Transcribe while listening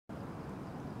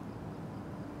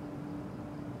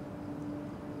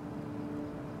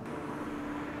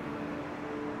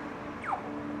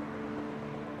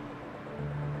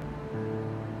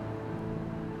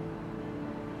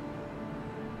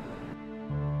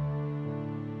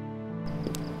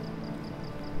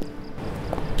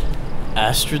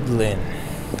Astrid Lynn.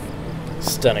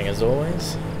 Stunning as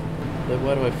always. But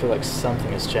why do I feel like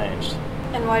something has changed?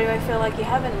 And why do I feel like you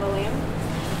haven't, William?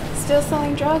 Still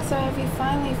selling drugs, or have you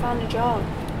finally found a job?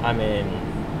 I mean,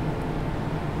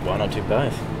 why not do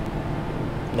both?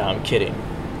 No, I'm kidding.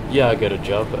 Yeah, I got a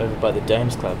job over by the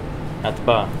Dames Club, at the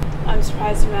bar. I'm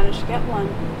surprised you managed to get one.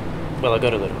 Well, I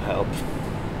got a little help.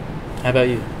 How about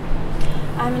you?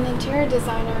 I'm an interior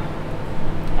designer.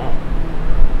 Oh,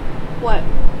 What?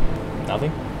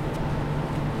 nothing?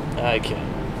 Okay.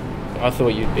 I thought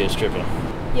you'd be a stripper.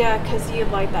 Yeah, 'cause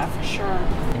you'd like that for sure.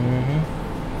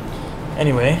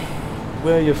 Anyway,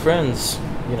 where are your friends?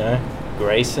 You know,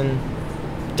 Grayson,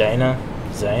 Dana,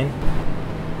 Zane?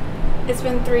 It's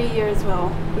been 3 years, Will.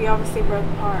 We obviously broke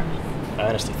apart. I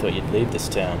honestly thought you'd leave this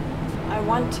town. I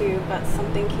want to, but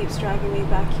something keeps dragging me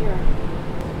back here.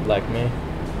 Like me?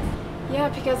 Yeah,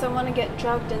 because I want to get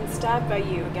drugged and stabbed by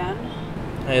you again.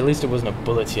 Hey, at least it wasn't a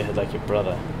bullet to your head like your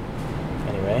brother.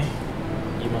 Anyway,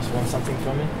 you must want something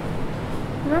from me?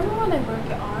 Remember when I broke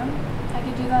your arm? I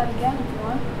could do that again if you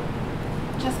want.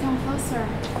 Just come closer.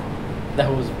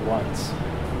 That was once.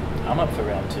 I'm up for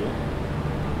round 2.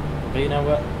 But you know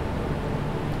what?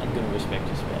 I'm gonna respect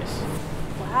your space.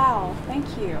 Wow, thank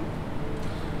you.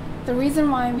 The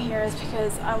reason why I'm here is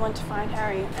because I want to find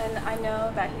Harry, and I know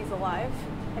that he's alive,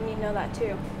 and you know that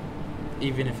too.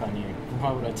 Even if I knew,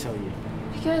 why would I tell you?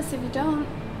 Because if you don't,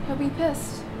 he'll be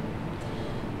pissed.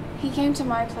 He came to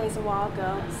my place a while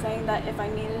ago, saying that if I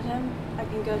needed him, I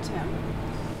can go to him.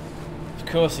 Of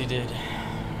course he did.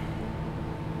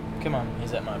 Come on,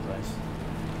 he's at my place.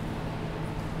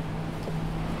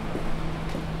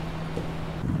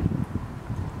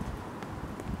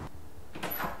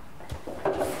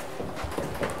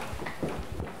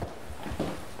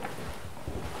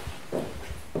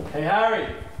 Hey Harry,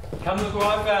 come look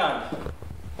what I found.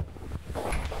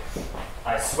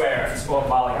 I swear, if it's more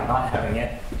Molly, I'm not having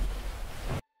it.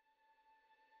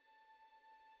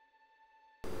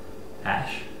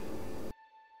 Ash?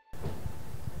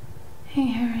 Hey,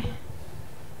 Harry.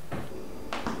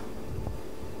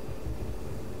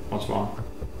 What's wrong?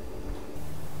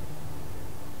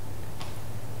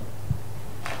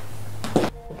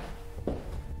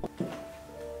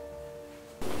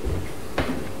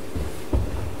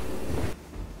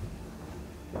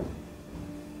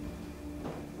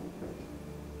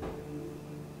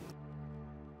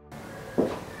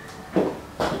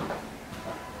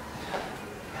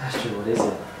 Astrid, what is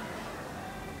it?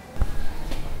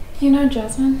 You know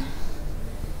Jasmine?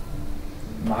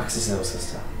 Marcus's little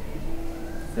sister.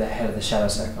 The head of the Shadow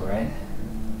Circle, right?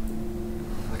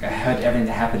 Like, I heard everything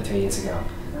that happened 3 years ago.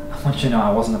 I want you to know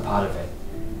I wasn't a part of it.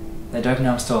 They don't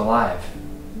know I'm still alive.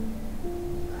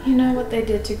 You know what they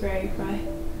did to Gray, right?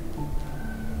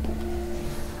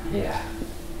 Yeah.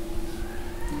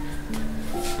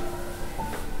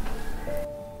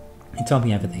 He told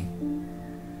me everything.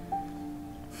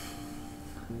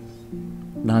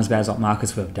 Not as bad as what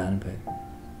Marcus would have done, but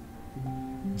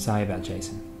I'm sorry about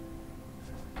Jason.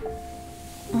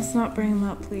 Let's not bring him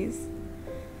up, please.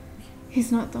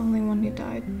 He's not the only one who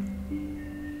died.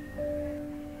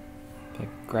 But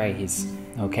Gray, he's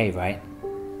okay, right?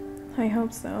 I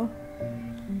hope so.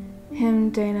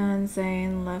 Him, Dana, and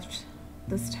Zane left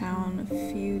this town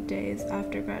a few days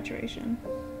after graduation.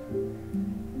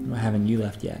 Why haven't you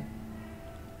left yet?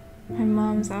 My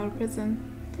mom's out of prison.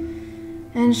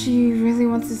 And she really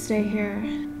wants to stay here.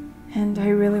 And I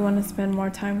really want to spend more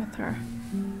time with her.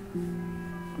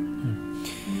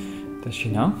 Does she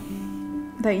know?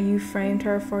 That you framed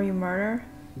her for your murder?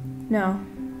 No.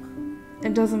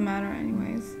 It doesn't matter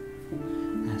anyways.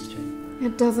 Astrid.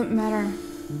 It doesn't matter.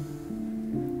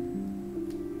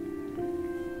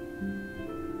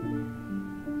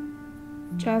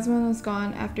 Jasmine was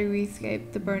gone after we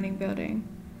escaped the burning building.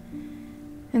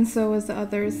 And so was the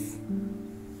others.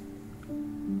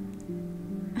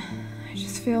 I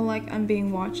just feel like I'm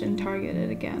being watched and targeted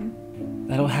again.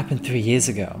 That all happened 3 years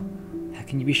ago. How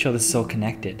can you be sure this is all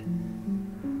connected?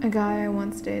 A guy I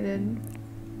once dated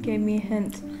gave me a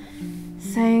hint,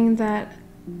 saying that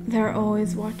they're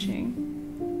always watching.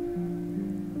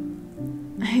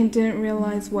 I didn't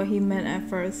realize what he meant at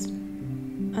first,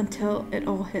 until it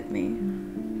all hit me.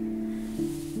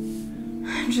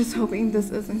 I'm just hoping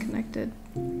this isn't connected.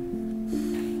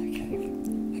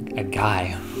 Okay. A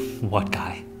guy? What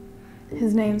guy?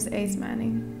 His name's Ace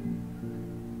Manning.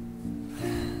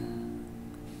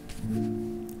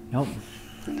 Nope.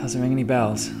 Doesn't ring any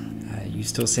bells. You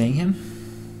still seeing him?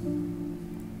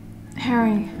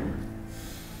 Harry.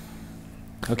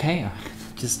 Okay,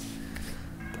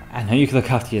 I know you can look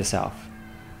after yourself.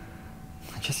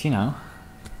 Just,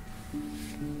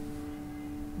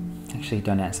 Actually,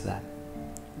 don't answer that.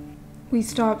 We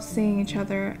stopped seeing each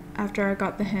other after I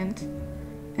got the hint,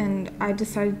 and I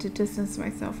decided to distance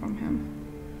myself from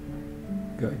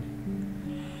him. Good.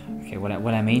 Okay, what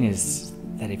I mean is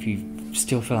that if you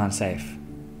still feel unsafe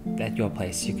at your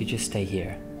place, you could just stay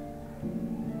here.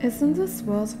 Isn't this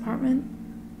Will's apartment?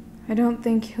 I don't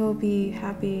think he'll be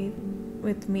happy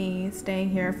with me staying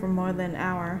here for more than an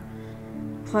hour.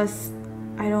 Plus,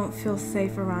 I don't feel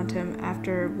safe around him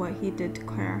after what he did to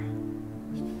Claire.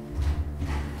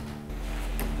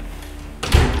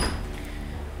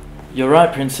 You're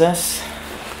right, Princess.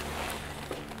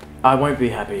 I won't be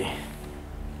happy.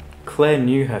 Claire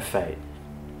knew her fate,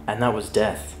 and that was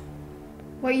death.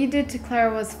 What you did to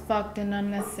Claire was fucked and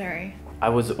unnecessary. I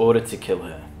was ordered to kill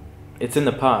her. It's in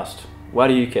the past. Why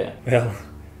do you care? Well,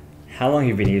 how long have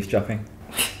you been eavesdropping?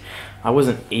 I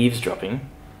wasn't eavesdropping.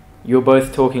 You were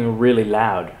both talking really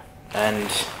loud,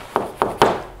 and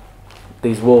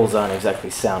these walls aren't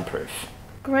exactly soundproof.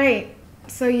 Great.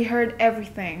 So you heard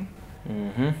everything.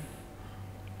 Mm-hmm.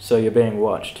 So you're being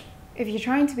watched. If you're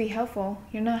trying to be helpful,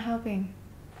 you're not helping.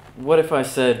 What if I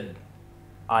said,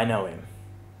 I know him?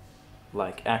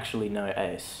 Like, actually know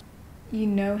Ace. You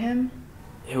know him?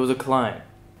 He was a client,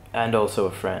 and also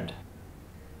a friend.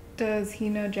 Does he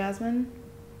know Jasmine?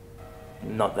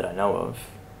 Not that I know of.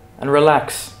 And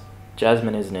relax,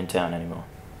 Jasmine isn't in town anymore.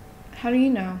 How do you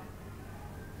know?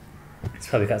 It's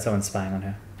probably got someone spying on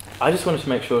her. I just wanted to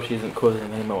make sure she isn't causing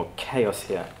any more chaos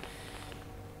here.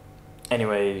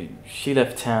 Anyway, she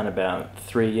left town about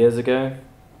 3 years ago.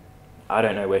 I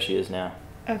don't know where she is now.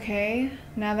 Okay,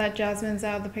 now that Jasmine's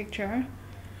out of the picture,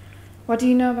 what do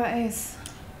you know about Ace?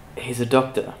 He's a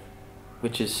doctor,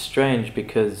 which is strange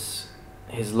because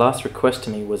his last request to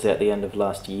me was at the end of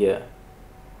last year.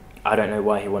 I don't know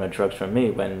why he wanted drugs from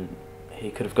me when he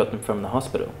could have got them from the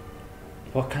hospital.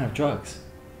 What kind of drugs?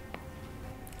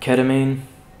 Ketamine,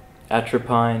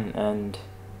 atropine, and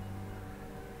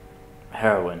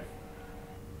heroin.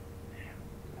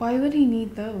 Why would he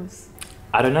need those?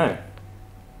 I don't know.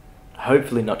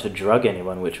 Hopefully not to drug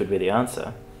anyone, which would be the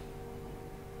answer.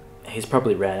 He's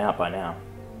probably ran out by now.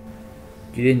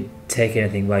 You didn't take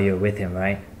anything while you were with him,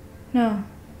 right? No,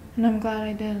 and I'm glad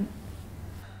I didn't.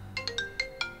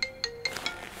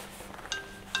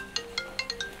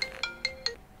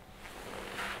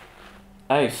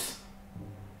 Ace,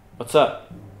 what's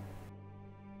up?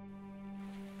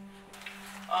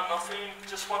 Nothing.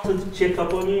 Just wanted to check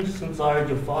up on you since I heard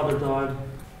your father died.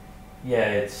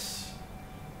 Yeah, it's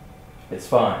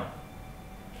fine.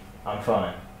 I'm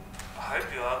fine. I hope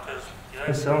you are, because you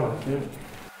don't sound like it.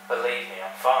 Believe me,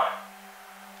 I'm fine.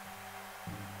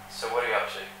 So what are you up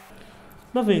to?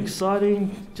 Nothing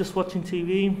exciting, just watching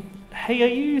TV. Hey, are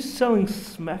you selling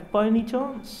smack by any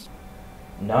chance?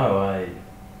 No,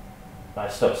 I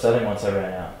stopped selling once I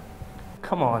ran out.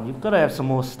 Come on, you've got to have some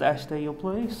more stashed at your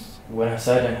place. When I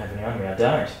say I don't have any on me, I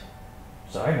don't.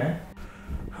 Sorry, man.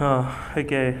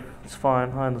 Okay, it's fine,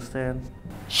 I understand.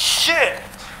 Shit!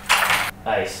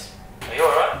 Ace, are you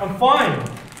alright? I'm fine.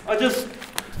 I've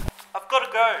got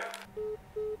to go.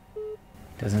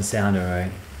 Doesn't sound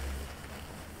alright.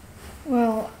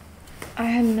 Well, I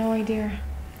had no idea.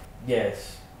 Yeah,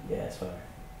 it's fine.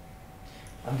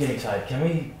 I'm getting tired. Can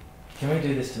we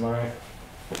do this tomorrow?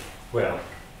 Well,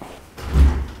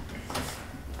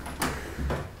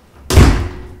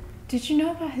 Did you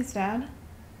know about his dad?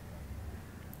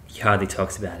 he hardly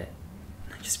talks about it.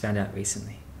 I just found out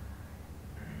recently.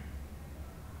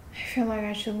 I feel like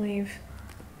I should leave.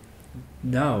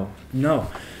 No.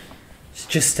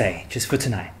 Just stay, just for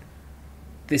tonight.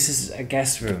 This is a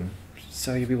guest room,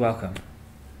 so you'll be welcome.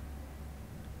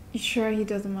 You sure he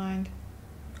doesn't mind?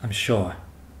 I'm sure.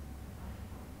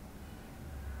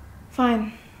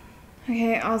 Fine.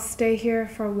 Okay, I'll stay here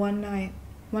for one night.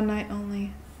 One night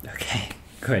only. Okay,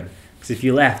 good. Because if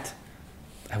you left,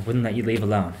 I wouldn't let you leave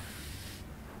alone.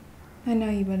 I know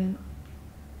you wouldn't.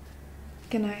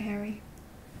 Good night, Harry.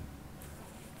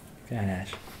 Good night,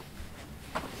 Ash.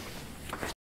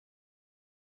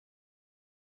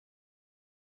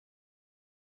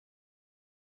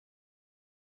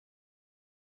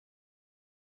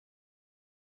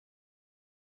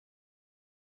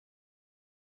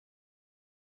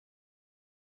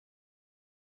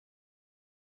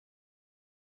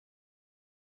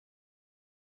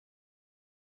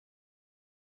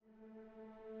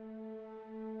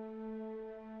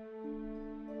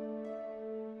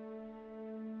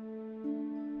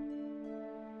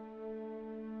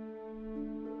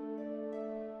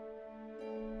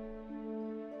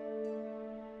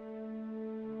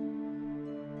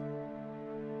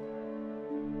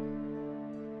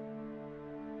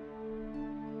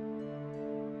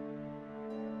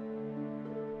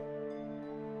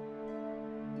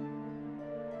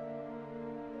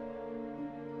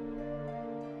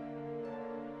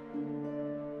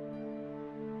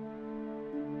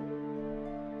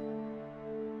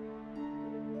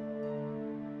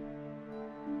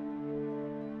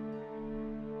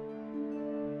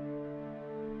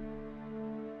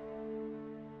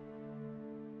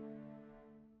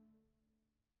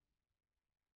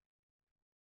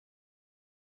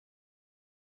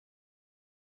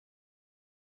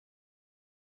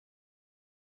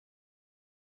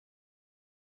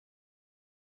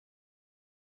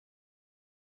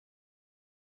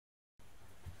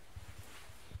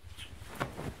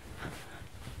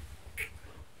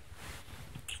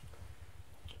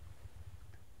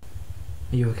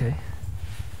 Are you okay?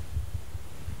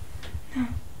 No.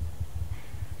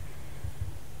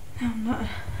 No, I'm not.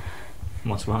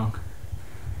 What's wrong?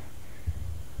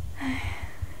 I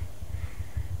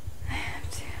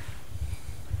have to.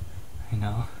 I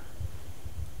know.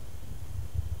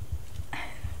 I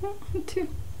don't want to.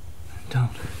 Don't.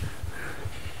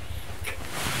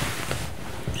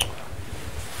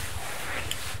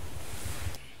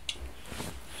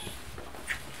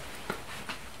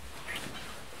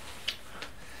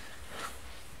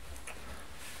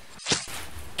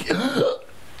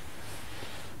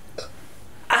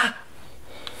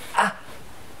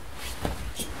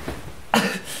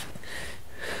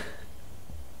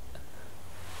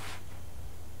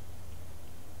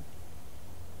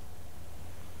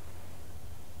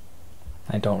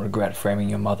 I don't regret framing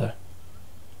your mother.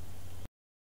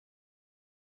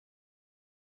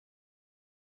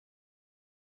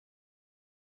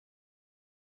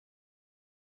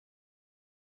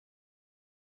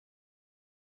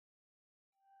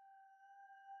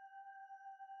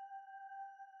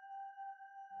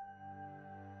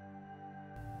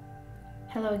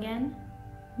 Hello again?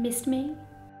 Missed me?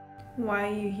 Why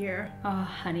are you here? Oh,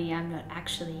 honey, I'm not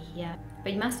actually here.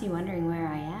 But you must be wondering where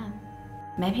I am.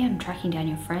 Maybe I'm tracking down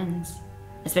your friends,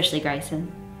 especially Grayson.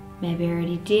 Maybe I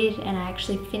already did and I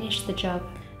actually finished the job.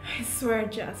 I swear,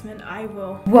 Jasmine, I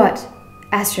will. What?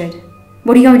 Astrid,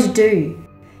 what are you going to do?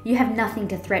 You have nothing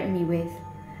to threaten me with.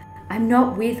 I'm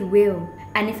not with Will,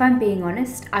 and if I'm being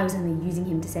honest, I was only using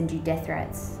him to send you death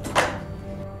threats.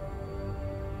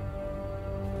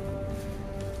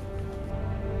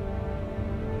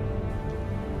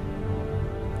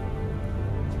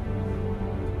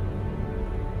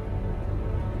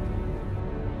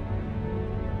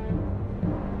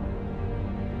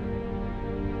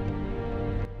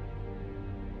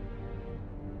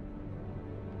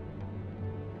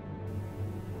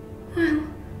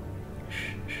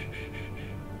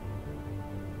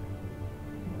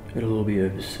 It'll all be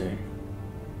over soon.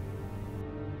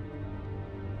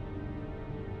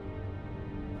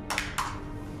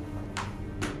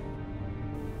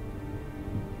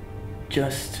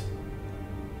 Just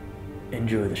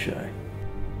enjoy the show.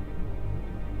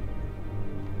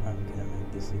 I'm gonna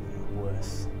make this even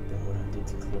worse than what I did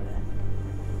to Claire.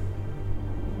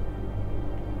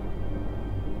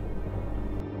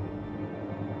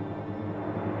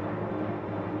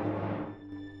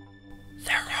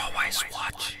 They're always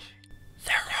watching.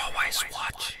 They're always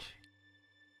watching.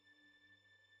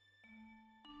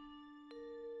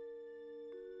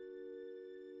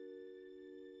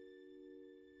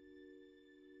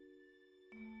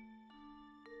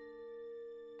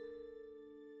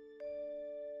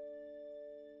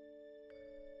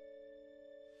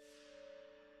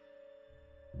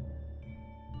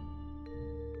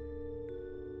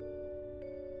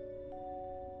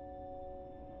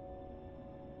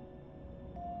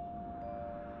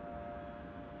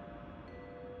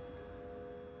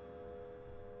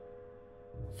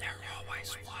 They're always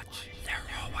watching. They're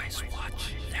always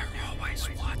watching. They're always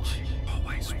watching.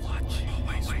 Always watching.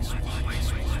 Always watching.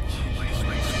 Always watching. Always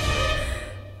watching.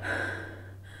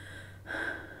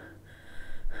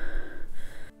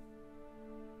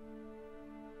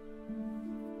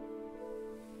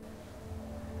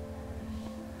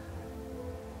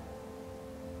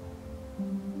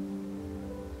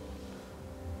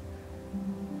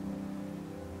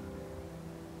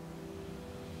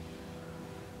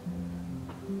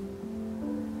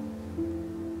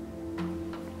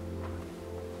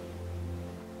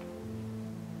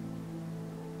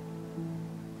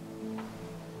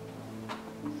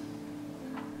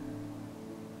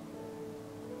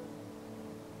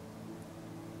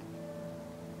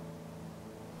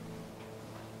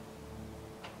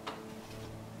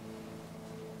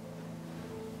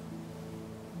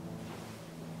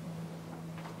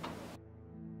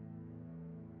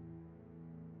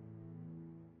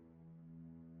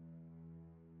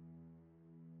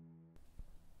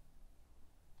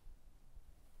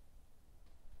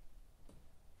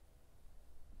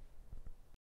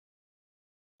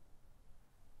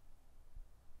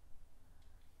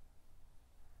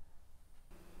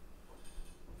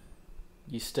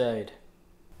 You stayed.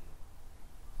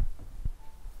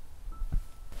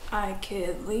 I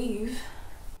could leave.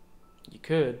 You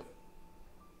could.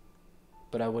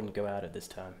 But I wouldn't go out at this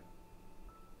time.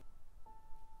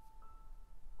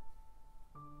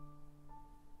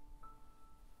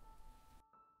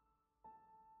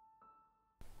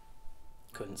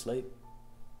 Couldn't sleep.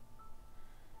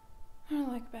 I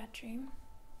don't like a bad dream.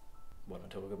 Want to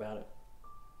talk about it?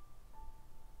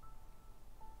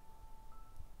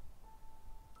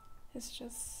 It's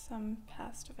just some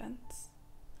past events.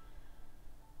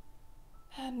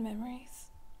 Bad memories.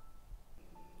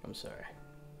 I'm sorry.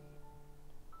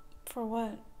 For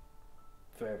what?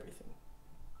 For everything.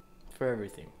 For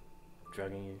everything.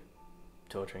 Drugging you,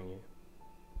 torturing you,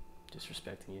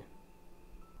 disrespecting you.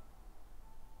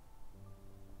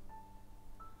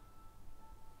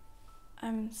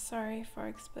 I'm sorry for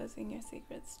exposing your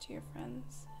secrets to your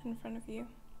friends in front of you.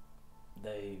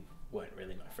 They weren't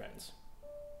really my friends.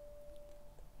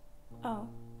 Oh.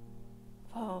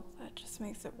 Well, that just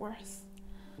makes it worse.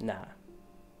 Nah.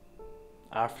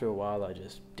 After a while, I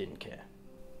just didn't care.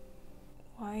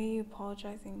 Why are you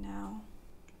apologizing now?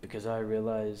 Because I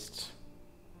realized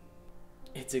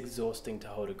it's exhausting to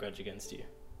hold a grudge against you.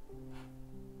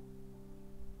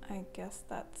 I guess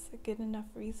that's a good enough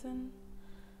reason.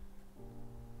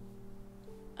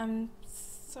 I'm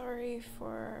sorry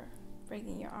for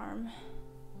breaking your arm.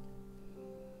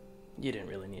 You didn't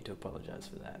really need to apologize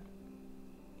for that.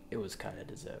 It was kinda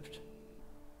deserved.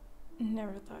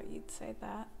 Never thought you'd say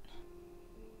that.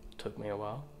 Took me a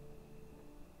while.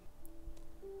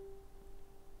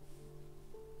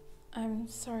 I'm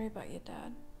sorry about your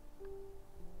dad.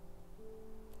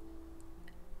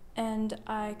 And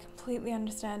I completely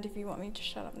understand if you want me to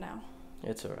shut up now.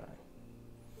 It's alright.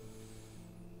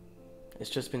 It's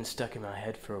just been stuck in my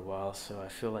head for a while, so I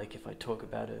feel like if I talk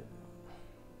about it,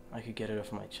 I could get it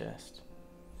off my chest.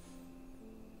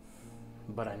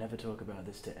 But I never talk about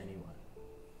this to anyone.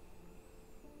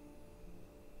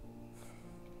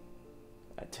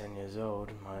 At 10 years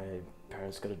old, my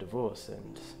parents got a divorce,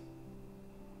 and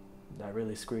that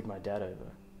really screwed my dad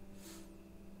over.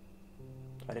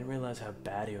 I didn't realize how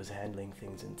bad he was handling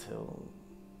things until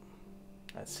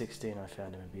at 16 I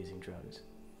found him abusing drugs.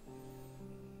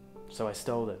 So I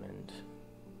stole them and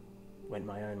went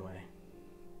my own way.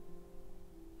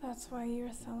 That's why you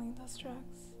were selling those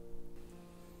drugs.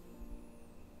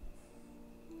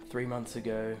 3 months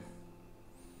ago,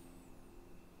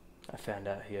 I found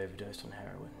out he overdosed on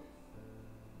heroin.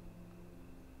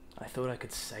 I thought I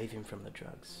could save him from the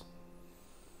drugs.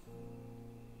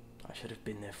 I should have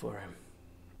been there for him.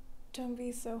 Don't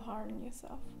be so hard on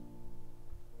yourself.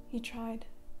 You tried,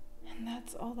 and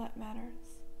that's all that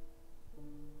matters.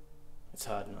 It's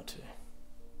hard not to.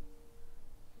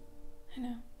 I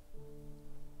know.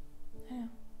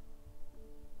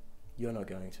 You're not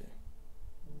going to.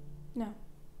 No.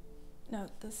 No,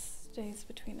 this stays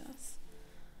between us.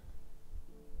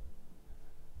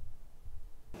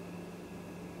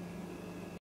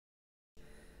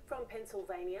 From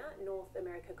Pennsylvania, North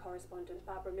America correspondent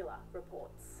Barbara Miller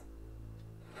reports.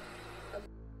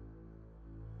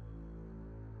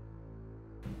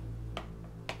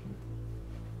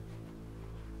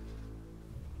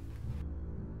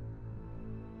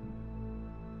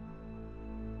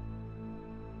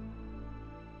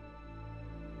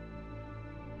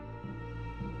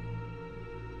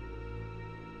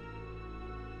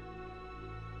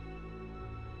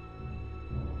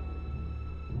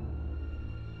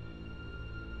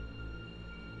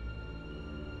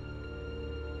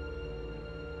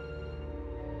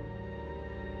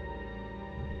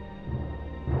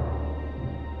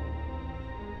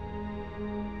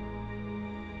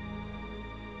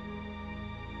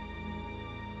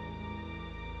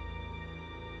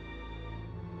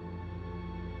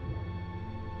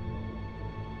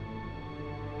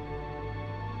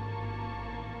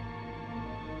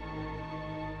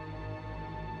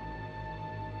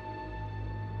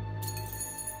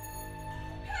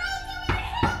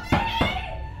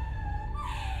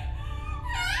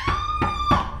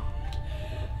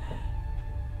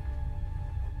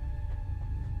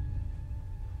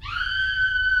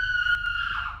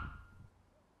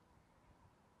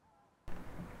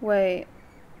 Wait.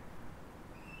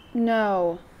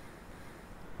 No.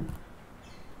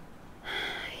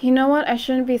 You know what? I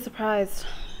shouldn't be surprised,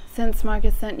 since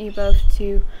Marcus sent you both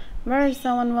to murder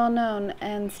someone well known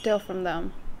and steal from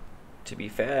them. To be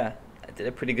fair, I did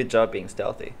a pretty good job being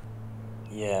stealthy.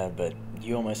 Yeah, but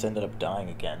you almost ended up dying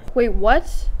again. Wait,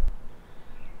 what?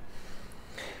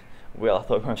 Will, I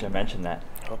thought we weren't going to mention that.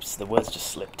 Oops, the words just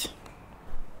slipped.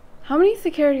 How many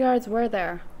security guards were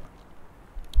there?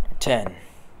 10.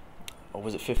 Or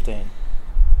was it 15?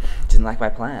 Didn't like my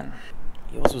plan.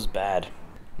 Yours was bad.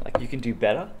 Like, you can do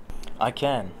better? I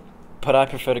can. But I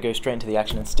prefer to go straight into the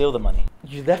action and steal the money.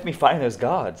 You left me fighting those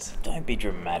guards. Don't be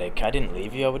dramatic. I didn't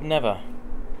leave you. I would never.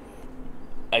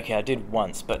 Okay, I did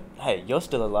once, but hey, you're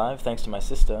still alive thanks to my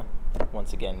sister.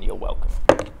 Once again, you're welcome.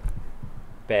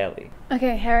 Barely.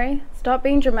 Okay, Harry, stop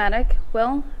being dramatic.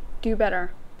 Will, do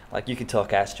better. Like, you can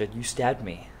talk, Astrid. You stabbed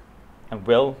me. And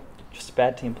Will, just a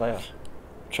bad team player.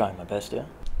 Trying my best, yeah?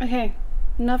 Okay,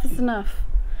 enough is enough.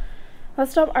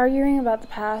 Let's stop arguing about the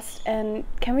past, and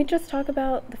can we just talk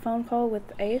about the phone call with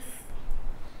Ace?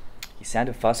 He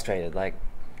sounded frustrated, like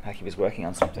he was working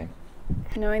on something.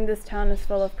 Knowing this town is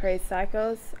full of crazed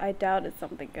psychos, I doubt it's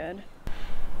something good.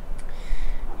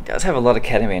 He does have a lot of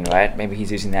ketamine, right? Maybe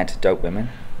he's using that to dope women.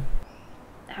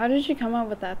 How did you come up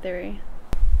with that theory?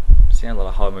 I've seen a lot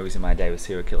of horror movies in my day with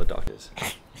serial killer doctors.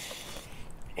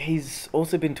 He's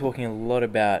also been talking a lot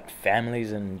about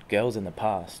families and girls in the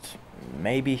past.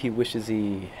 Maybe he wishes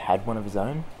he had one of his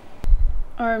own?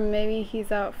 Or maybe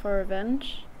he's out for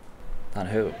revenge? On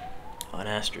who? On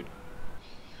Astrid.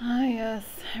 Ah, yes,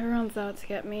 everyone's out to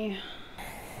get me.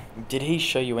 Did he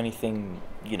show you anything,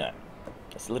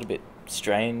 that's a little bit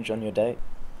strange on your date?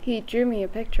 He drew me a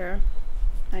picture.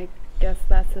 I guess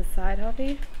that's his side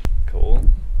hobby. Cool.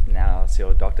 Now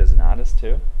serial doctor's an artist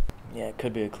too? Yeah, it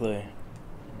could be a clue.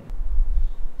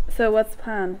 So what's the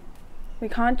plan? We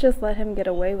can't just let him get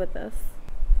away with this.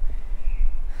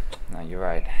 No, you're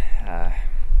right.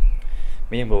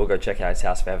 Me and Will will go check out his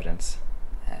house for evidence.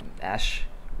 And Ash,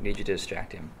 we need you to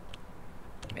distract him.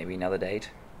 Maybe another date?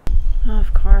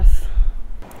 Of course.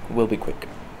 We'll be quick.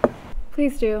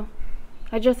 Please do.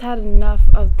 I just had enough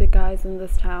of the guys in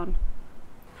this town.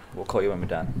 We'll call you when we're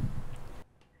done.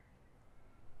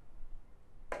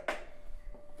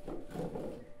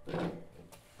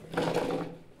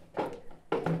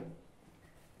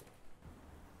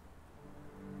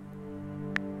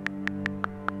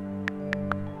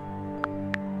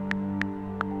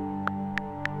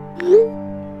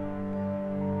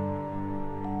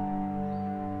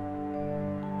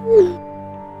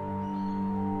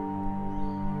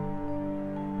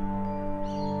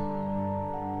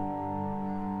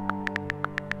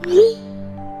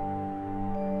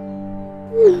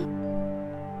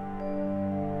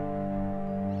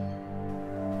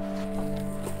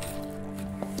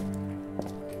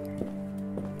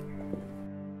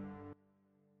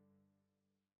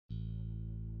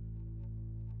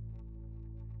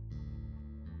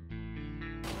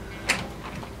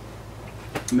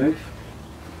 Move.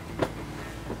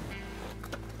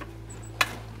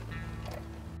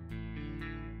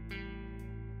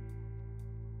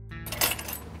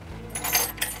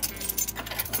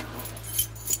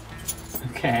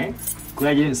 Okay.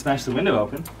 Glad you didn't smash the window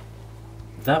open.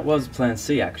 That was plan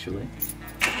C, actually.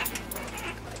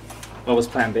 What was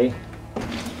plan B?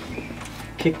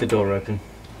 Kick the door open.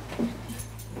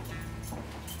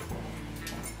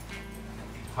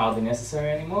 Hardly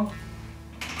necessary anymore?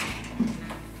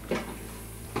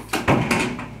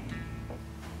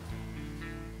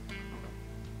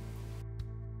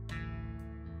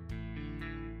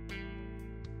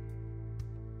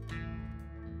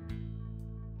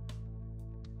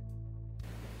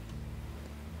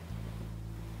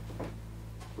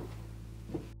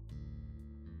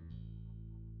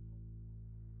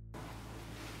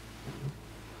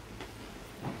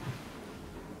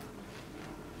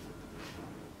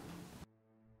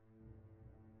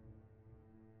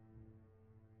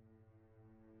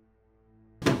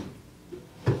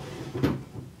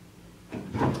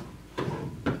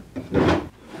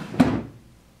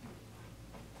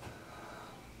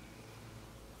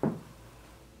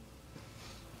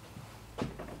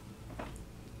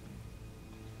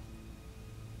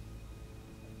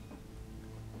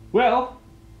 Well,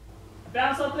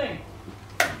 found something.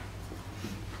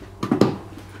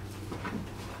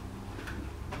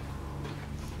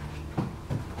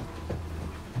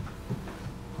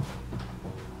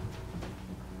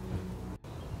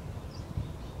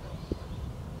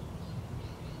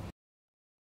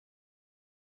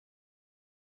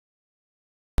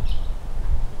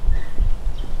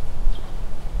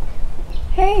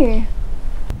 Hey,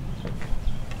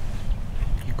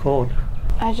 You called.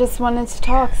 I just wanted to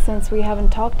talk since we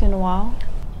haven't talked in a while.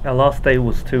 Our last date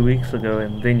was 2 weeks ago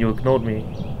and then you ignored me.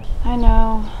 I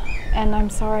know, and I'm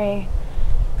sorry.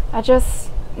 I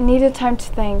just needed time to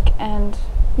think and,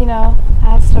 I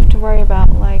had stuff to worry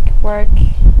about, like work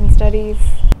and studies.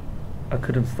 I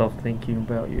couldn't stop thinking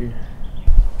about you.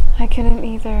 I couldn't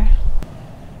either.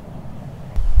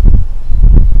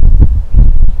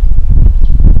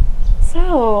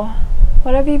 So,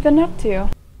 what have you been up to?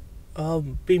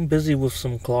 Been busy with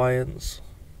some clients.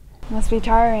 Must be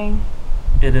tiring.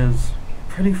 It is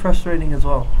pretty frustrating as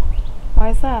well. Why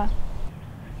is that?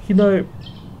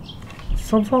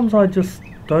 Sometimes I just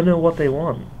don't know what they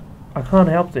want. I can't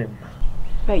help them.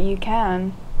 But you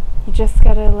can. You just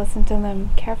gotta listen to them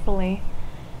carefully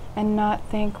and not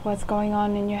think what's going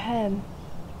on in your head.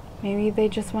 Maybe they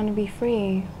just want to be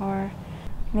free, or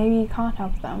maybe you can't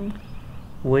help them.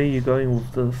 Where are you going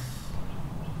with this?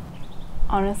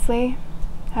 Honestly,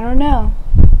 I don't know.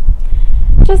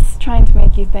 Just trying to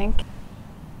make you think.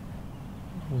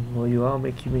 Well, you are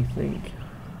making me think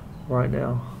right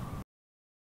now.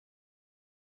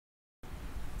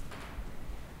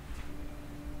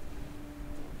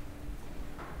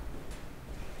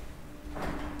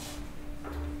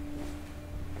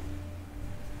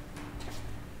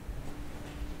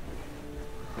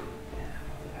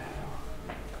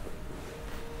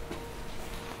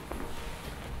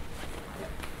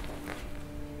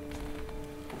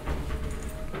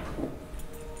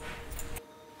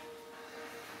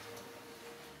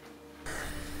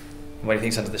 What do you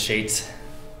think's under the sheets?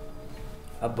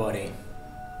 A body.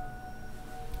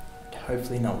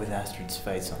 Hopefully not with Astrid's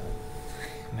face on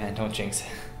it. Man, don't jinx it.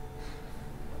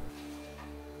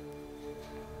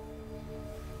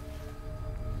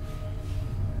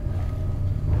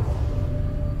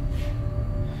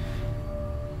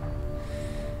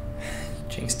 You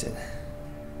jinxed it.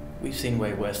 We've seen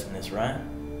way worse than this, right?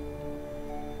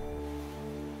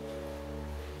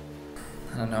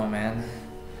 I don't know, man.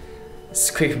 It's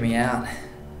creeping me out.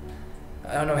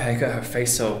 I don't know how you got her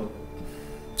face so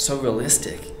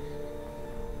realistic.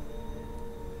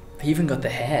 He even got the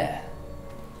hair.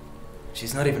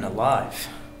 She's not even alive.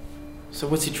 So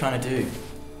what's he trying to do?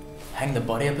 Hang the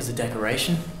body up as a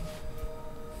decoration?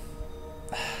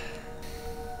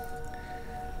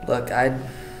 Look, I'd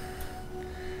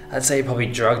say he probably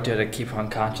drugged her to keep her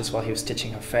unconscious while he was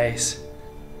stitching her face.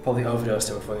 Probably overdosed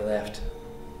her before he left.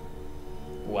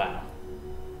 Wow.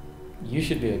 You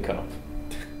should be a cop.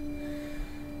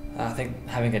 I think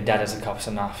having a dad as a cop's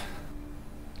enough.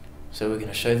 So we're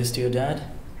gonna show this to your dad?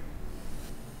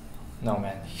 No,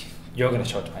 man. You're gonna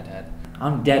show it to my dad.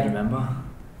 I'm dead, remember?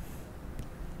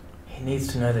 He needs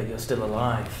to know that you're still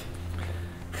alive.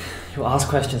 You'll ask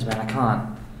questions, man. I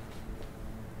can't.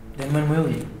 Then when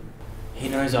will you? He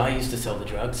knows I used to sell the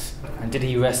drugs. And did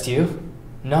he arrest you?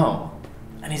 No.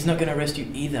 And he's not gonna arrest you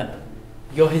either.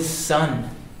 You're his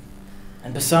son.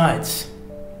 And besides,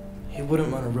 he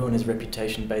wouldn't want to ruin his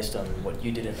reputation based on what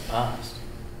you did in the past.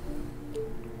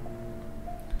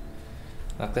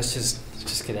 Look, let's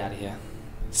just get out of here.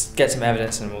 Let's get some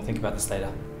evidence and we'll think about this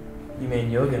later. You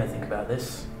mean you're gonna think about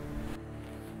this?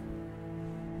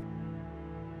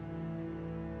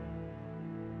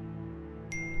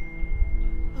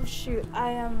 Oh shoot, I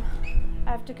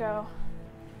have to go.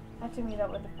 I have to meet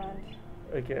up with a friend.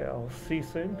 Okay, I'll see you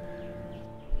soon.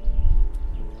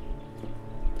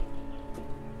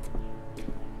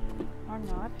 Or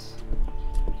not.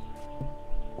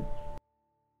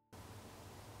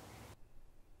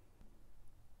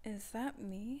 Is that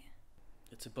me?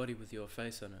 It's a body with your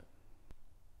face on it.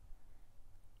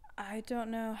 I don't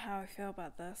know how I feel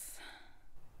about this.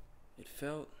 It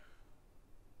felt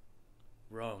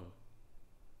wrong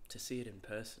to see it in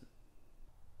person.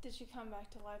 Did she come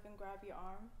back to life and grab your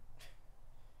arm?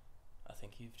 I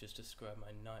think you've just described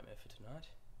my nightmare for tonight.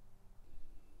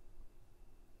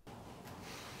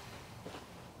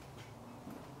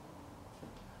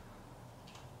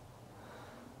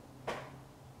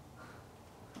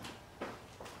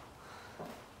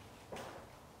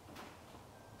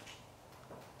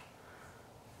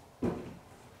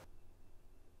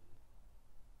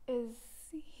 Is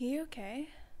he okay?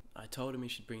 I told him he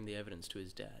should bring the evidence to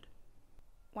his dad.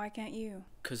 Why can't you?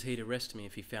 'Cause he'd arrest me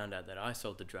if he found out that I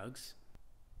sold the drugs.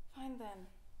 Fine then.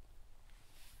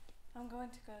 I'm going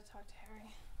to go talk to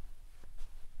Harry.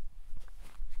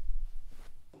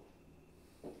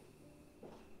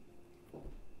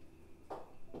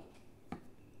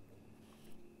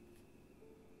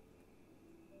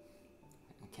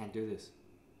 I can't do this.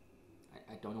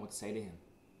 I don't know what to say to him.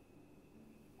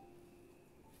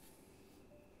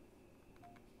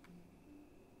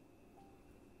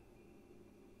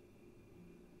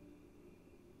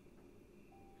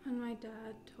 When my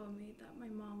dad told me that my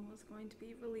mom was going to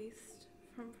be released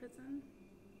from prison,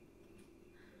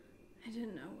 I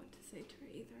didn't know what to say to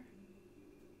her either.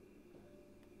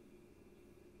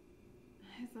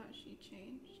 I thought she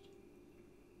changed,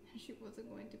 and she wasn't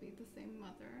going to be the same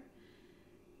mother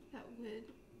that would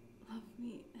love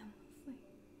me endlessly.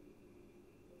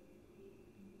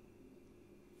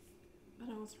 But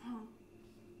I was wrong.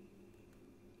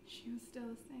 She was still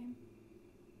the same.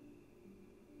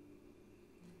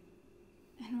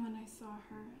 And when I saw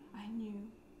her, I knew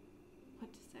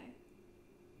what to say.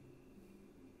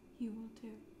 You will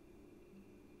too.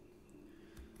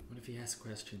 What if he asks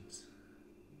questions?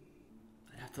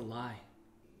 I'd have to lie.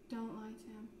 Don't lie to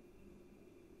him.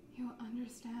 He'll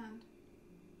understand.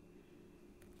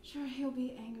 Sure, he'll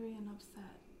be angry and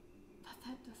upset, but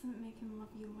that doesn't make him love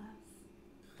you less.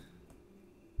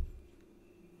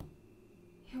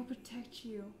 He'll protect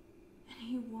you, and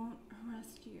he won't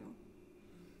arrest you.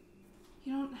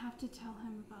 You don't have to tell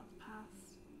him about the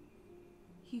past.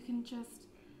 You can just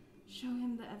show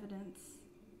him the evidence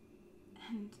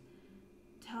and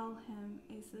tell him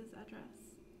Ace's address.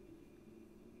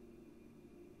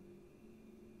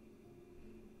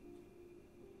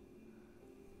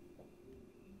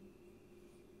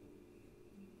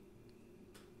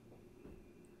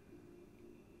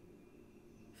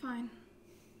 Fine.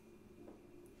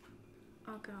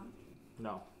 I'll go.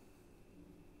 No.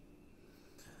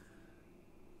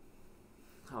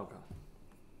 I'll go.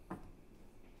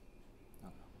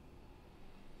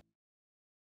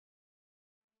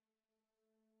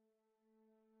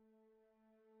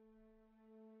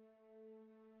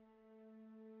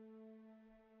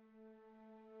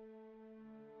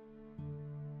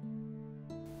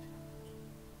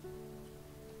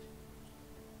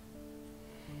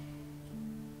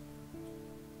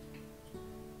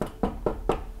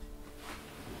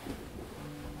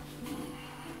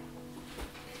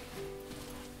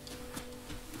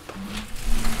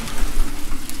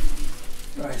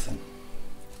 Grayson,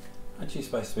 aren't you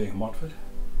supposed to be in Watford?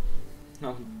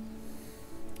 No.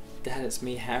 Dad, it's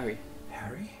me, Harry.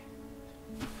 Harry?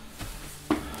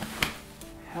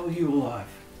 How are you alive?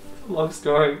 Long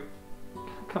story.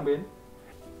 Come in.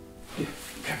 Yeah,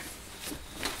 go.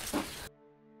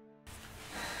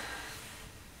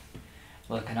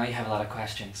 Look, I know you have a lot of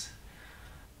questions,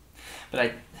 but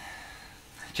I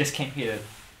just came here to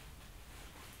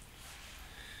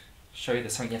show you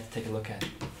there's something you have to take a look at.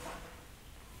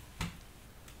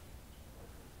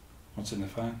 What's in the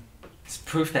phone? It's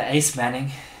proof that Ace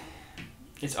Manning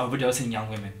is overdosing young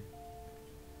women.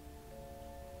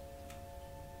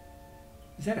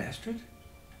 Is that Astrid?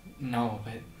 No,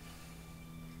 but it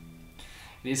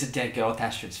is a dead girl with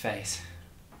Astrid's face.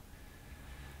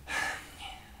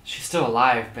 She's still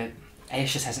alive, but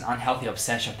Ace just has an unhealthy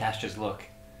obsession with Astrid's look.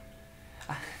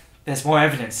 There's more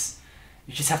evidence.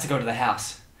 You just have to go to the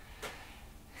house.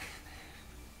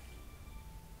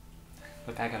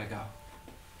 Look, I gotta go.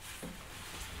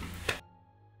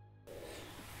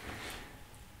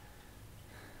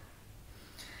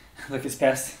 Look, it's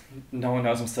best. No one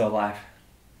knows I'm still alive.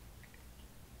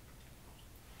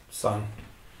 Son,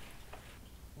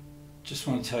 just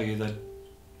want to tell you that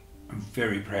I'm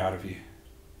very proud of you.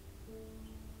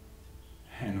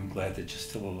 And I'm glad that you're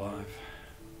still alive.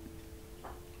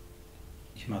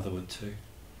 Your mother would too.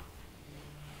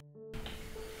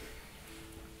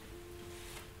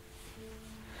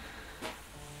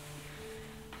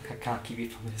 Look, I can't keep you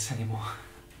from this anymore.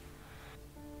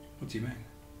 What do you mean?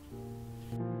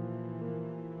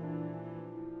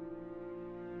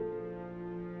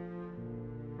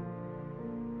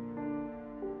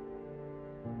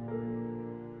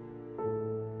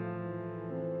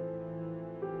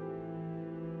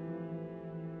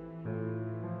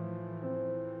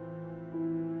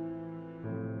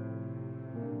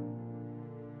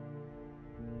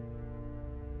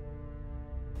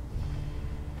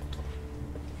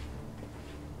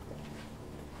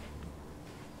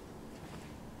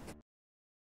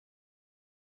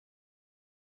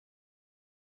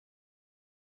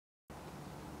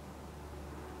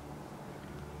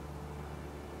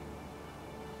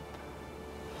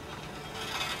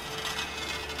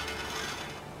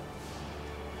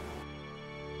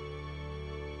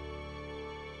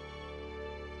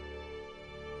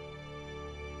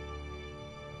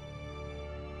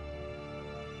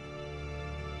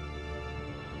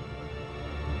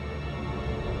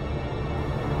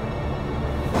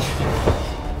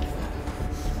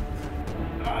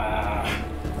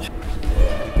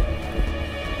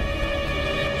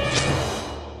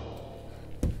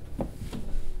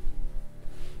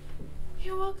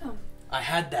 I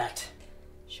had that.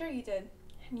 Sure you did.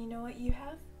 And you know what you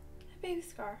have? A baby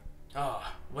scar. Oh,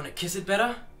 wanna kiss it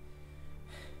better?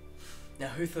 Now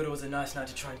who thought it was a nice night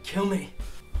to try and kill me?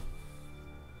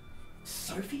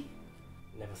 Sophie?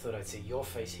 Never thought I'd see your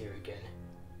face here again.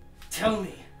 Tell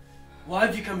me, why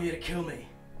have you come here to kill me?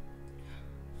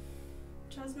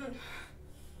 Jasmine,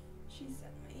 she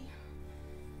sent me.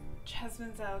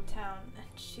 Jasmine's out of town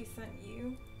and she sent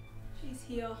you. She's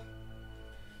here.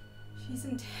 She's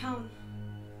in town.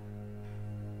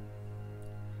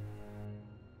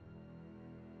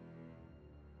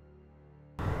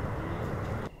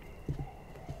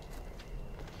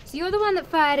 So you're the one that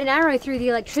fired an arrow through the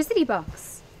electricity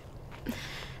box.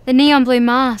 The neon blue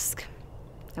mask.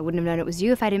 I wouldn't have known it was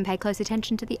you if I didn't pay close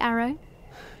attention to the arrow.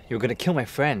 You were gonna kill my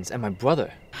friends and my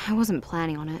brother. I wasn't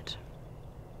planning on it.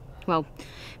 Well,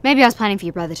 maybe I was planning for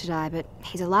your brother to die, but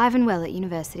he's alive and well at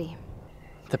university.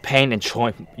 The pain and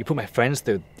trauma you put my friends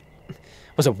through,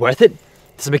 was it worth it?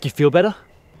 Does it make you feel better?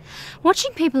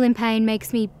 Watching people in pain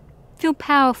makes me feel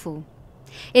powerful.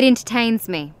 It entertains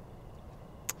me.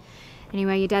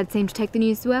 Anyway, your dad seemed to take the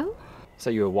news well.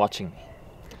 So you were watching me?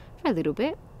 For a little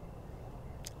bit.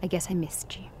 I guess I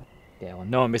missed you. Yeah, well,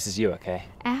 no one misses you, okay?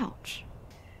 Ouch.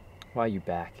 Why are you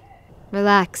back?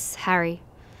 Relax, Harry.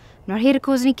 I'm not here to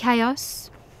cause any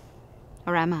chaos.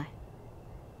 Or am I?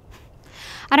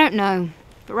 I don't know,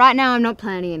 but right now I'm not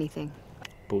planning anything.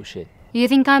 Bullshit. You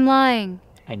think I'm lying?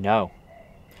 I know.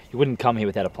 You wouldn't come here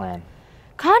without a plan.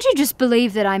 Can't you just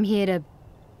believe that I'm here to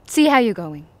see how you're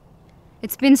going?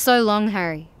 It's been so long,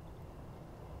 Harry.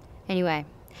 Anyway,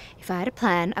 if I had a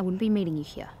plan, I wouldn't be meeting you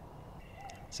here.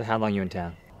 So how long are you in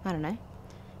town? I don't know.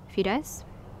 A few days?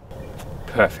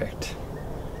 Perfect.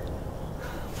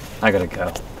 I gotta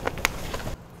go.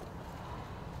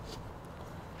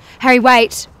 Harry,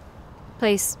 wait!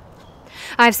 Please.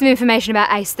 I have some information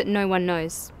about Ace that no one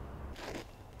knows.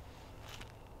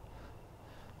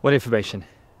 What information?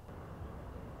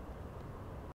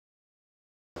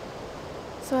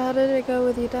 So how did it go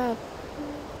with your dad?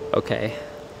 Okay.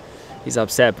 He's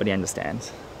upset, but he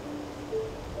understands.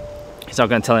 He's not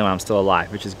gonna tell anyone I'm still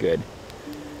alive, which is good.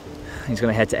 He's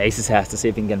gonna head to Ace's house to see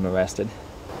if he can get him arrested.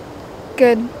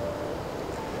 Good.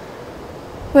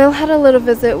 Will had a little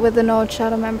visit with an old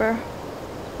shadow member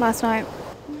last night.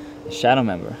 A shadow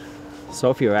member?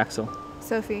 Sophie or Axel?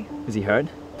 Sophie. Is he hurt?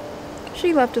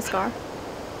 She left a scar.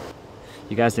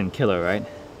 You guys didn't kill her, right?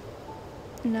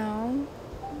 No.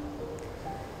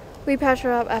 We patched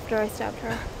her up after I stabbed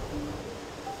her.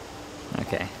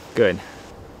 Okay, good.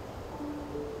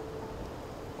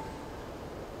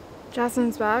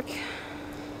 Jasmine's back.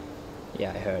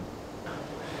 Yeah, I heard.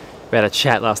 We had a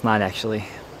chat last night, actually.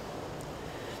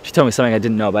 She told me something I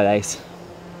didn't know about Ace.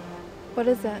 What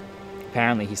is it?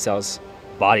 Apparently he sells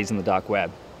bodies on the dark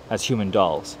web as human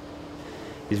dolls.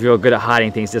 He's real good at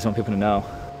hiding things, doesn't want people to know.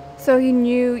 So he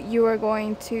knew you were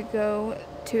going to go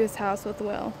to his house with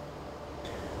Will.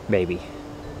 Maybe.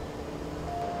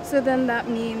 So then that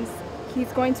means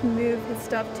he's going to move his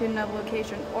stuff to another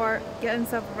location or get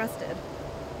himself arrested.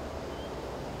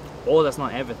 Oh, that's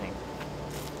not everything.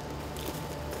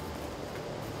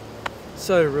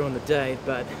 Sorry to ruin the day,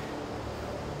 but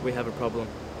we have a problem.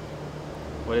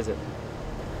 What is it?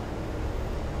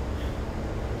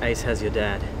 Ace has your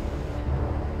dad.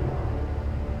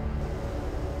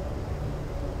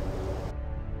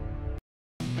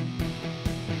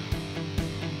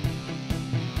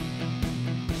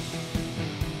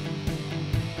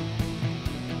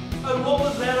 Oh, what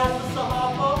was that, Officer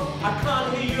Harper? I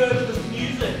can't hear you over this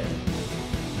music.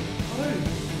 Oh,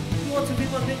 you want to be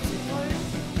my next employee?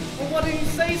 Well, why didn't you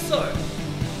say so?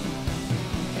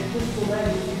 And this will let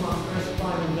me be my first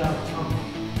fight without a tongue.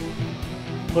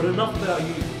 But enough about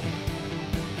you.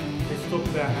 Let's talk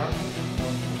about Harry.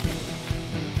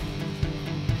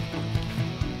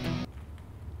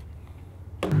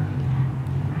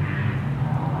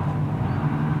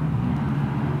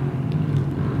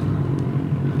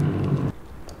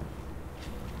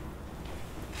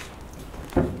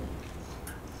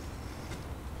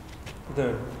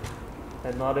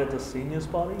 And not at the senior's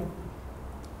body?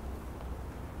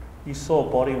 You saw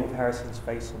a body with Harrison's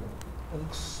face on it. It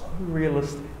looks so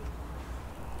realistic.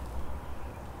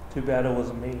 Too bad it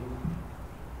wasn't me.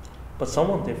 But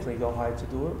someone definitely got hired to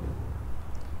do it.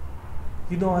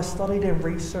 You know, I studied and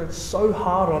researched so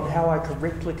hard on how I could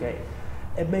replicate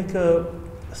and make a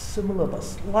similar but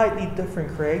slightly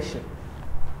different creation.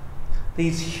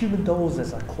 These human dolls,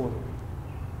 as I call them,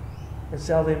 and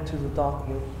sell them to the dark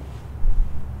world.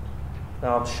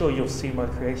 Now, I'm sure you'll see my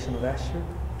creation of Astrid.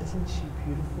 Isn't she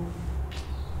beautiful?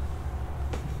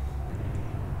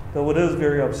 Though it is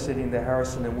very upsetting that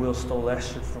Harrison and Will stole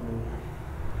Astrid from me.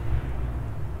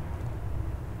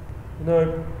 You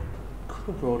know, could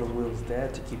have brought in Will's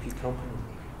dad to keep you company.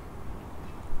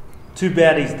 Too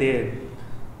bad he's dead,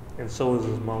 and so is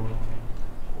his mum.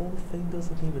 Whole thing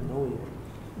doesn't even know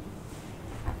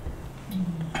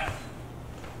yet.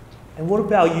 And what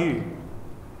about you?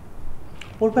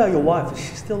 What about your wife? Is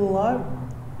she still alive?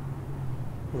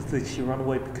 Or did she run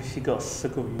away because she got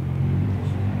sick of you?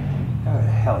 Go to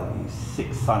hell, you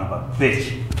sick son of a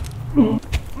bitch.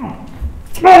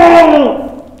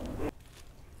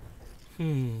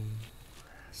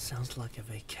 Sounds like a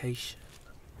vacation.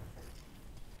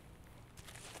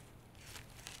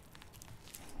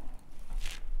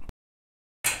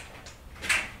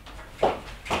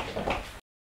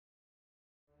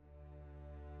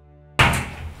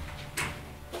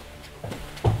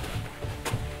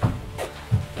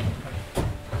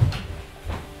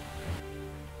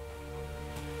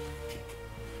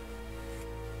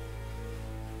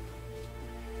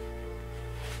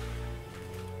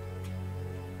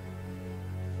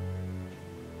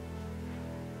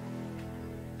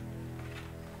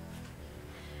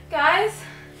 Guys,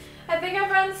 I think I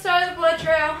found the start of the blood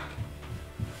trail.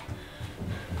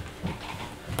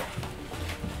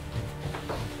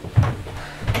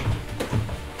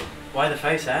 Why the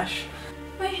face, Ash?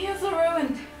 My heels are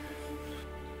ruined.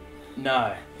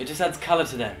 No, it just adds colour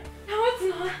to them. No, it's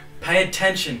not. Pay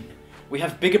attention. We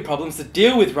have bigger problems to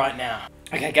deal with right now.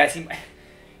 Okay, guys, he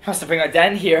wants to bring my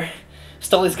dad in here.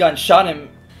 Stole his gun, shot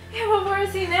him. Yeah, but where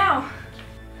is he now?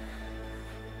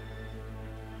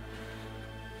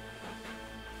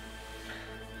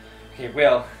 Okay,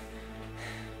 Will.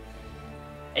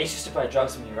 Ace used to buy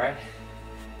drugs from you, right?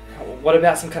 What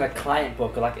about some kind of client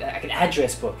book or like an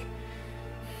address book?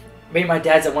 Maybe my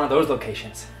dad's at one of those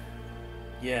locations.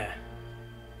 Yeah.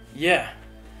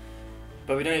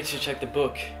 But we don't need to check the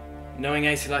book. Knowing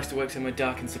Ace likes to work somewhere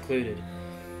dark and secluded.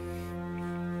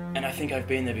 And I think I've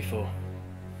been there before.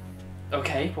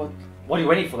 Okay, well, what are you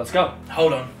waiting for? Let's go.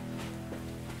 Hold on.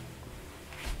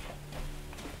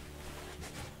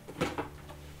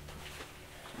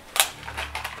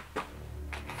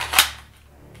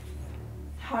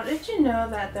 How did you know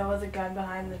that there was a gun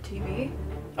behind the TV?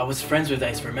 I was friends with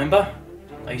Ace, remember?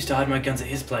 I used to hide my guns at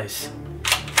his place.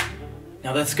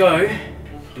 Now let's go,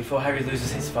 before Harry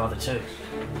loses his father too.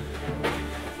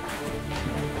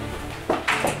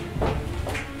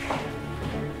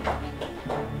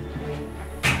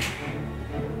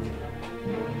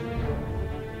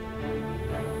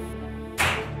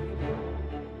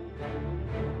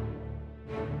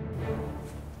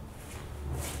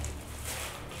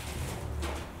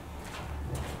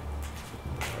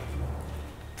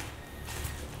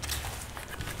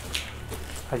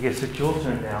 I guess it's your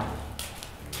turn now.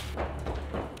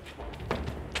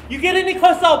 You get any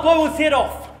closer, I'll blow his head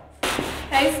off.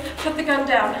 Ace, put the gun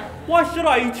down. Why should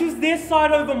I? You choose their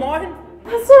side over mine?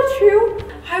 That's not true.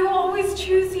 I will always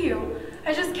choose you.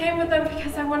 I just came with them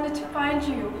because I wanted to find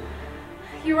you.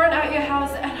 You weren't at your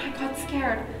house and I got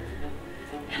scared.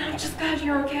 And I'm just glad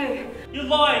you're okay. You're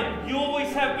lying. You always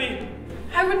have been.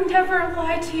 I would never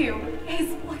lie to you.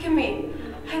 Ace, look at me.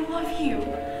 I love you.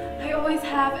 I always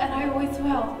have and I always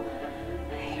will.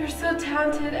 You're so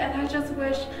talented and I just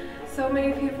wish so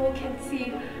many people can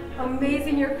see how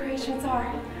amazing your creations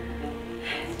are.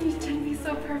 You did me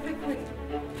so perfectly.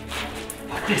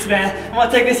 Fuck this, man. I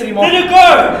won't take this anymore. Let it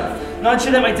go! No one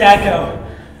should let my dad go.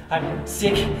 I'm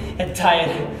sick and tired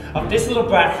of this little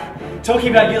brat talking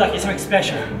about you like you're something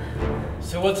special.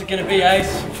 So what's it gonna be,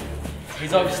 Ace?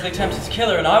 He's obviously Tempter's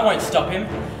killer and I won't stop him.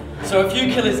 So if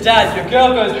you kill his dad, your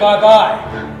girl goes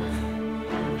bye-bye.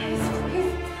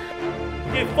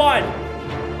 Yeah, fine.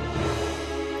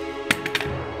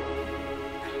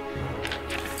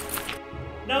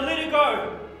 Now let it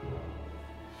go.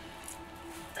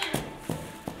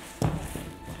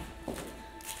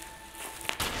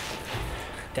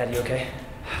 Dad, you okay?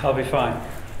 I'll be fine.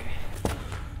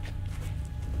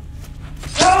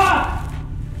 Ah!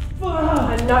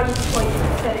 I know you point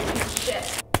pathetic piece of shit.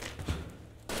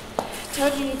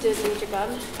 Told you didn't need your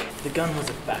gun. The gun was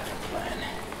a backup plan.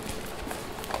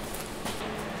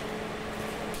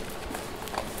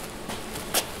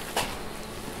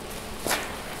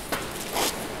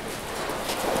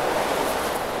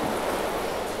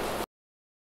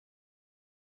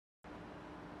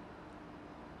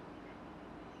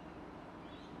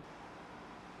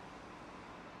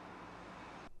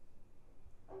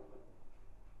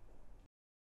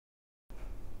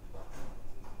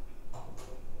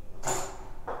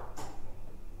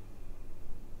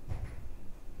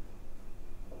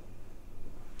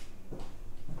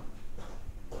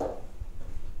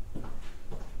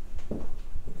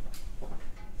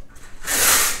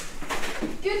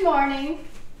 Good morning.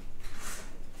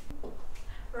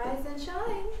 Rise and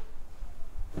shine.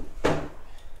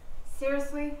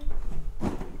 Seriously?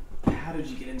 How did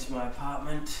you get into my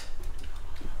apartment?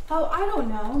 Oh, I don't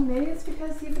know. Maybe it's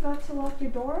because you forgot to lock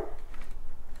your door?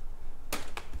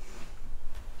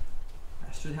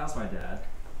 Astrid, how's my dad?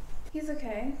 He's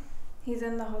okay. He's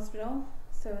in the hospital.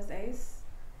 So is Ace.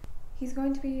 He's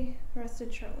going to be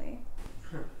arrested shortly.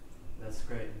 That's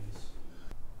great news.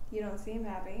 You don't seem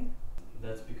happy.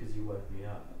 That's because you woke me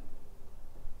up.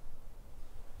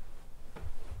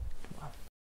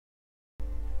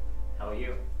 How are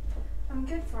you? I'm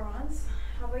good for once.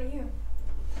 How about you?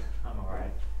 I'm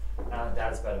alright. Now that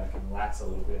Dad's better, I can relax a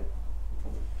little bit.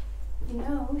 You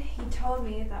know, he told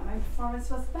me that my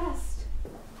performance was the best.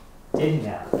 Didn't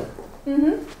ya?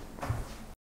 Mm-hmm.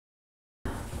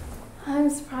 I'm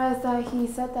surprised that he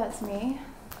said that to me.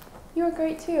 You were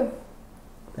great too.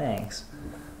 Thanks.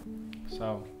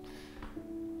 So,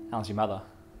 how's your mother?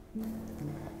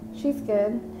 She's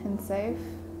good and safe.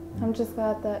 I'm just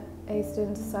glad that Ace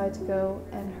didn't decide to go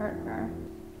and hurt her.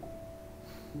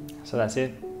 So that's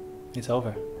it? It's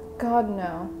over? God,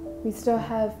 no. We still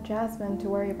have Jasmine to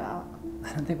worry about.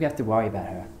 I don't think we have to worry about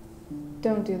her.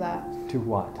 Don't do that. Do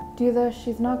what? Do this.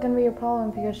 She's not gonna be a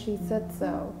problem because she said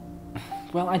so.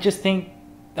 Well, I just think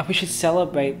that we should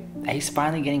celebrate Ace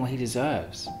finally getting what he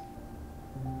deserves.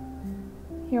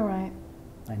 You're right.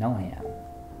 I know I am.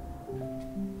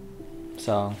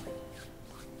 So,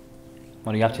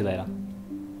 what are you up to later?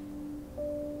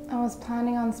 I was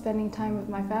planning on spending time with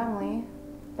my family,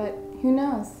 but who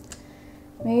knows?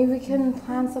 Maybe we can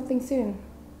plan something soon.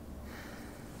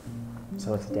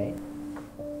 So it's a date?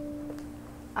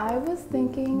 I was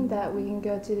thinking that we can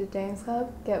go to the Dames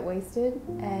Club, get wasted,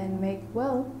 and make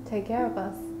Will take care of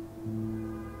us.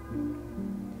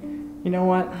 You know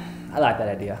what? I like that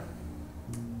idea.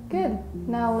 Good.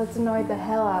 Now let's annoy the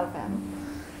hell out of him.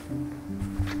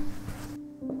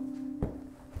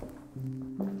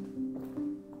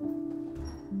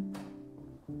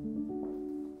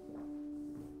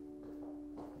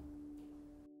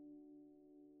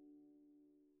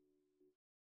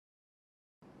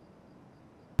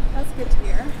 That's good to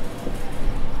hear.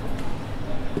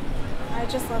 I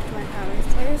just left my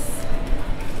family's place.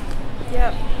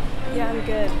 Yep. Yeah, I'm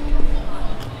good.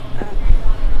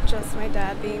 Just my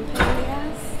dad being pain in the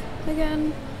ass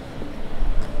again.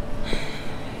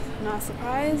 Not a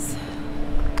surprise.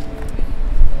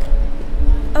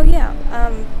 Oh yeah,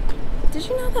 did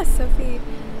you know that Sophie...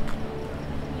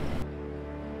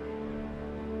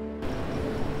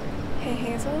 Hey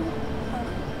Hazel,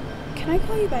 can I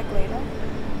call you back later?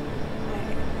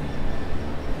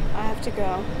 I have to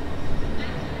go.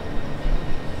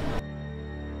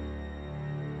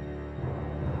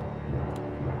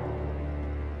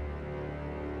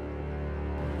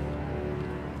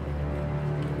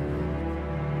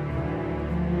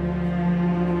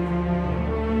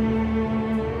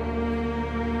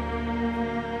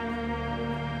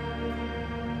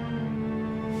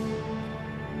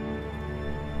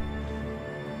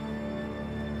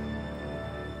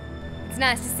 It's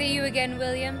nice to see you again,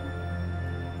 William.